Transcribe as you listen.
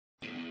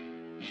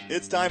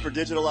It's time for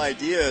Digital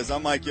Ideas.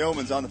 I'm Mike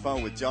Yeomans on the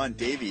phone with John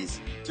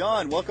Davies.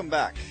 John, welcome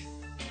back.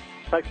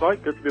 Thanks,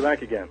 Mike. Good to be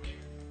back again.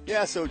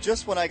 Yeah, so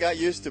just when I got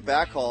used to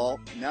backhaul,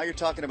 now you're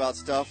talking about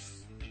stuff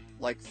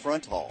like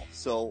Fronthaul.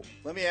 So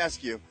let me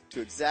ask you to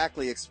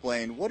exactly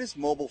explain, what is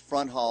mobile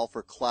Fronthaul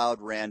for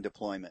Cloud RAN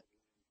deployment?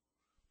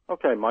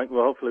 Okay, Mike.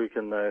 Well, hopefully we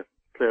can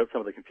clear up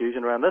some of the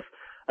confusion around this.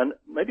 And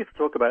maybe to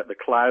talk about the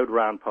Cloud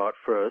RAN part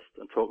first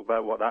and talk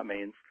about what that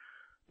means,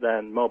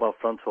 then mobile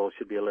Fronthaul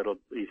should be a little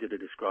easier to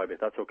describe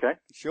if that's okay.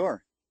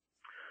 Sure.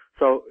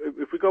 So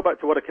if we go back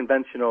to what a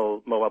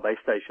conventional mobile base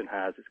station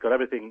has, it's got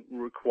everything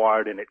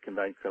required in it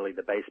conventionally,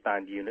 the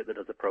baseband unit that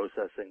does the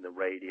processing, the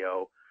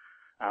radio,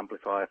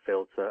 amplifier,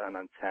 filter, and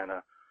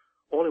antenna,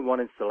 all in one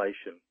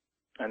installation.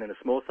 And in a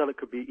small cell, it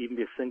could even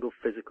be a single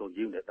physical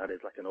unit, that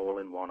is like an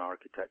all-in-one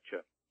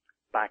architecture.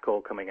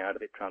 Backhaul coming out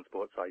of it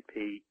transports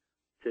IP.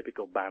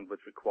 Typical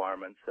bandwidth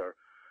requirements are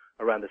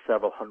around the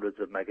several hundreds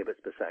of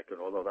megabits per second,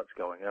 although that's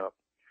going up.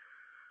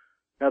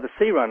 Now, the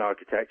C-RAN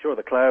architecture, or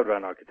the Cloud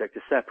RAN architecture,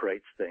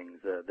 separates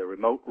things. The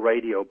remote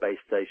radio base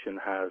station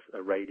has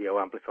a radio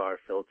amplifier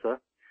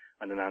filter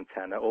and an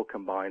antenna, all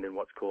combined in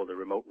what's called a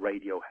remote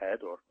radio head,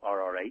 or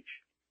RRH.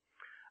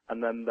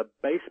 And then the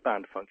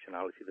baseband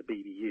functionality, the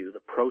BBU,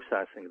 the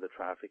processing of the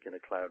traffic in a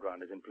Cloud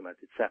RAN, is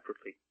implemented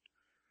separately.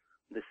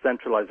 This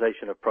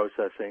centralization of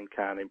processing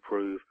can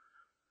improve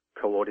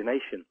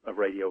coordination of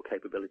radio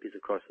capabilities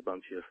across a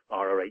bunch of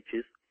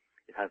RRHs.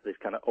 It has this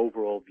kind of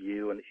overall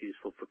view, and it's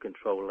useful for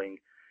controlling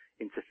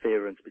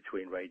interference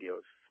between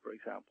radios, for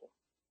example.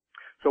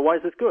 So why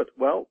is this good?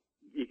 Well,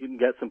 you can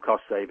get some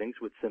cost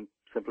savings with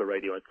simpler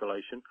radio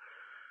installation.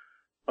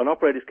 And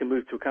operators can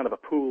move to a kind of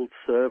a pooled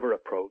server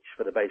approach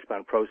for the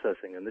baseband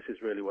processing, and this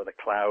is really where the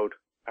cloud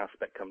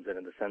aspect comes in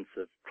the sense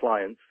of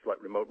clients,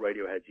 like remote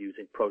radio heads,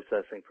 using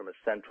processing from a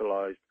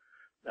centralized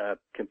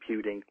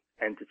computing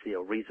entity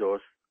or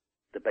resource,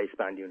 the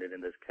baseband unit in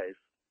this case.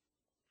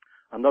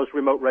 And those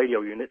remote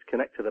radio units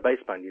connect to the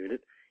baseband unit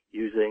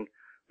using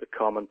the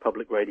common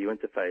public radio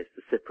interface,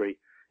 the CPRI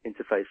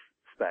interface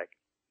spec,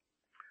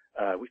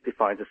 which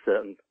defines a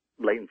certain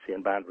latency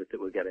and bandwidth that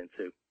we'll get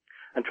into.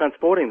 And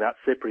transporting that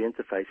CPRI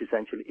interface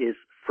essentially is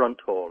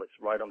Fronthaul. It's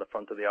right on the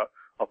front of the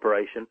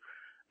operation.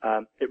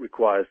 It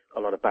requires a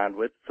lot of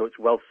bandwidth, so it's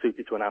well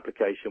suited to an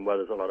application where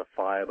there's a lot of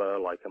fiber,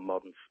 like a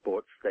modern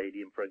sports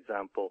stadium, for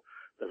example.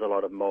 There's a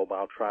lot of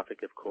mobile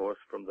traffic, of course,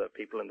 from the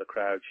people in the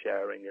crowd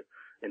sharing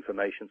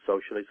information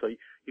socially. So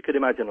you could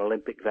imagine an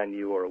Olympic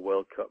venue or a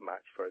World Cup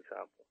match, for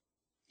example.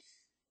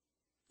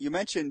 You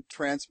mentioned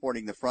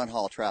transporting the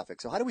Fronthaul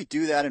traffic. So how do we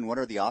do that, and what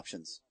are the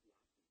options?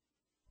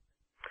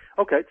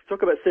 Okay, to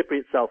talk about CPRI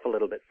itself a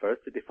little bit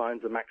first. It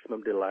defines a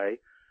maximum delay,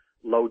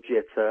 low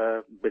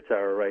jitter, bit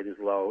error rate is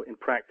low. In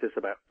practice,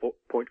 about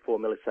 0.4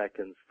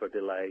 milliseconds for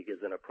delay is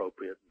an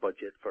appropriate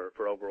budget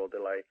for overall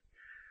delay.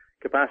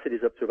 Capacity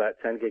is up to about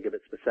 10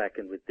 gigabits per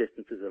second with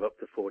distances of up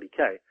to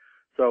 40K.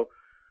 So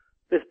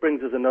this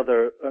brings us a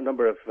number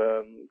of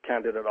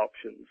candidate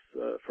options.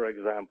 For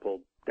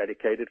example,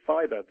 dedicated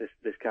fiber.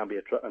 This can be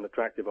an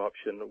attractive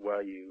option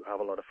where you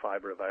have a lot of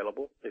fiber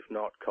available. If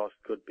not, cost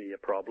could be a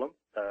problem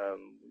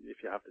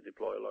if you have to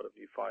deploy a lot of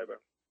new fiber.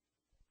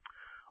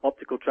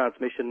 Optical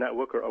transmission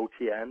network, or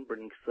OTN,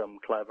 brings some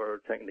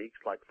clever techniques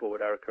like forward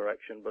error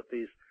correction, but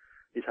these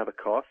have a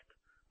cost.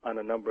 And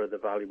a number of the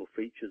valuable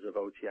features of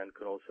OTN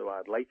can also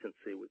add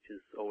latency, which is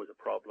always a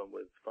problem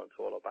with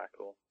Fronthaul or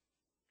backhaul.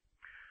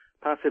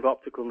 Passive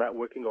optical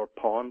networking, or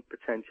PON,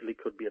 potentially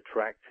could be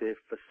attractive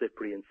for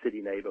CPRI in city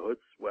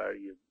neighborhoods where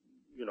you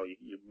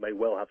may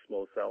well have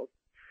small cells.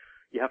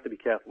 You have to be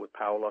careful with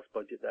power loss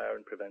budget there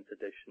and prevent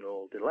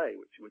additional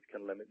delay, which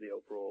can limit the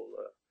overall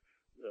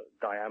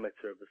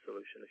diameter of the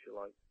solution, if you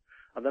like.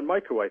 And then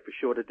microwave. For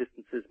shorter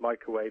distances,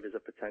 microwave is a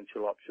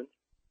potential option.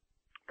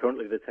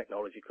 Currently, the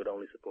technology could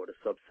only support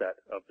a subset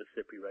of the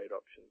CPRI rate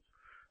options.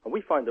 And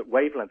we find that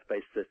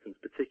wavelength-based systems,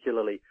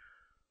 particularly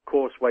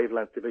coarse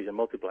wavelength division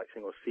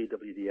multiplexing, or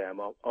CWDM,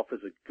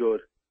 offers a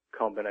good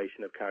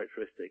combination of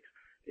characteristics.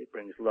 It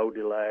brings low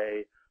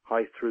delay,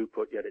 high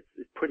throughput, yet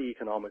it's pretty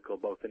economical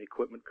both in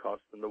equipment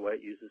cost and the way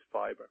it uses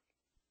fiber.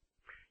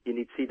 You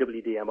need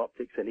CWDM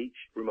optics in each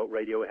remote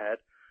radio head,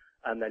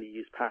 and then you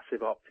use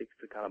passive optics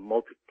to kind of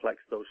multiplex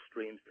those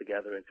streams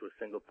together into a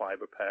single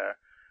fiber pair,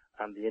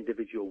 and the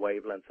individual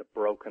wavelengths are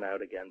broken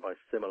out again by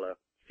similar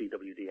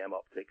CWDM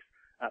optics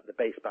at the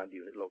baseband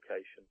unit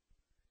location.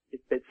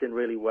 It fits in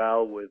really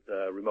well with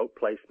remote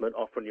placement,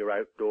 often you're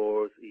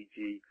outdoors,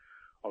 e.g.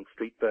 on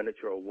street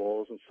furniture or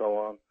walls and so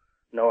on.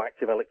 No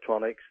active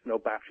electronics, no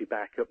battery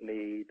backup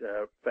need,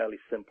 fairly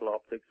simple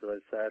optics, as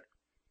I said.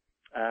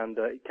 And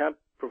it can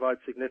provide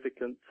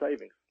significant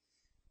savings.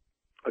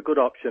 A good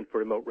option for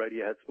remote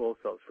radio head small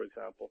cells, for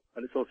example.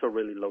 And it's also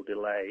really low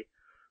delay.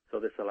 So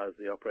this allows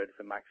the operator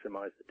to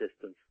maximize the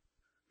distance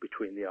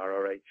between the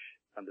RRH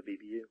and the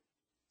BBU.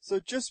 So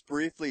just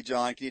briefly,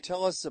 John, can you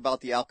tell us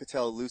about the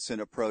Alcatel-Lucent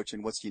approach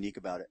and what's unique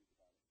about it?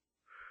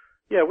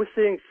 Yeah, we're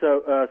seeing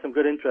some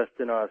good interest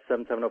in our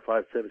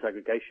 7705 service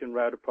aggregation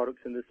router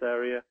products in this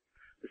area.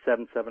 The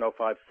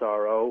 7705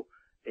 SARO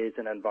is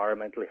an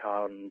environmentally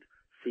hardened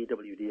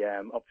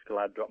CWDM, optical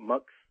add drop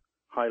MUX,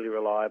 highly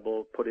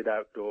reliable, put it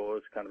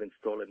outdoors, kind of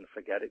install it and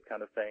forget it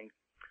kind of thing.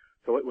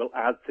 So it will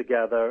add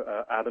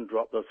together, add and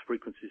drop those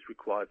frequencies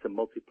required to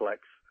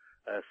multiplex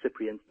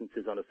CPRI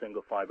instances on a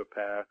single fiber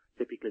pair.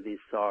 Typically these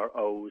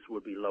SAR-Os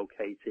would be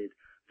located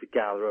to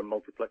gather and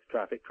multiplex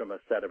traffic from a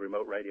set of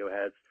remote radio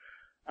heads.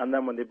 And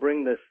then when they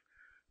bring this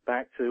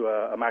back to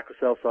a macro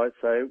cell site,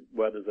 say,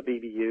 where there's a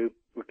BBU,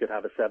 we could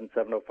have a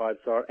 7705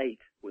 SAR-8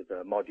 with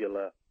a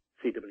modular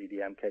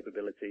CWDM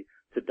capability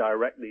to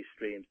direct these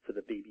streams to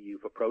the BBU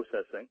for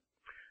processing.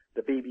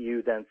 The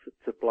BBU then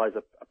supplies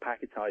a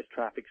packetized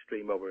traffic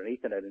stream over an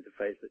Ethernet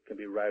interface that can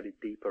be routed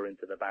deeper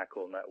into the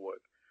backhaul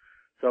network.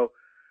 So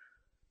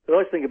the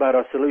nice thing about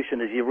our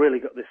solution is you've really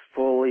got this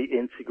fully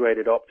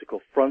integrated optical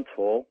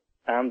fronthaul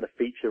and the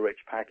feature-rich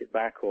packet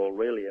backhaul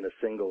really in a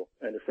single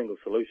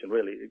solution.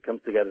 Really, it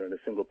comes together in a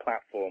single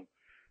platform.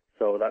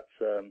 So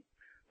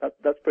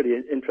that's pretty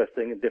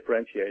interesting and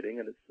differentiating,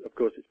 and of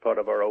course it's part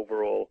of our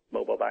overall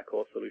mobile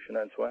backhaul solution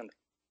end to end.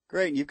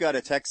 Great. And you've got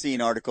a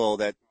TechScene article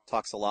that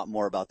talks a lot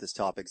more about this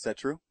topic. Is that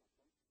true?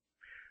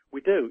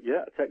 We do,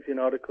 yeah. A TechScene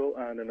article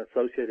and an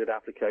associated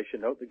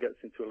application note that gets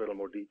into a little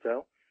more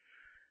detail.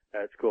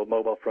 It's called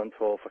Mobile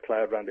Fronthaul for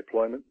Cloud RAN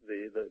Deployment,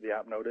 the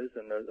app note is.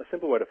 And a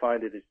simple way to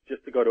find it is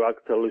just to go to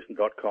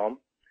Alcatel-Lucent.com,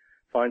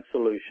 find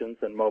solutions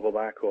and mobile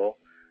backhaul,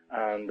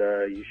 and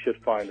you should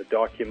find a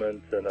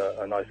document and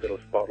a nice little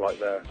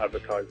spotlight there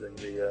advertising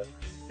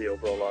the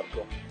overall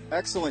article.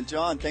 Excellent,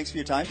 John. Thanks for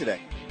your time today.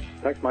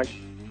 Thanks, Mike.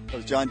 That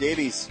was John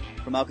Davies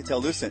from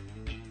Alcatel-Lucent.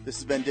 This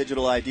has been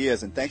Digital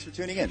Ideas, and thanks for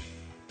tuning in.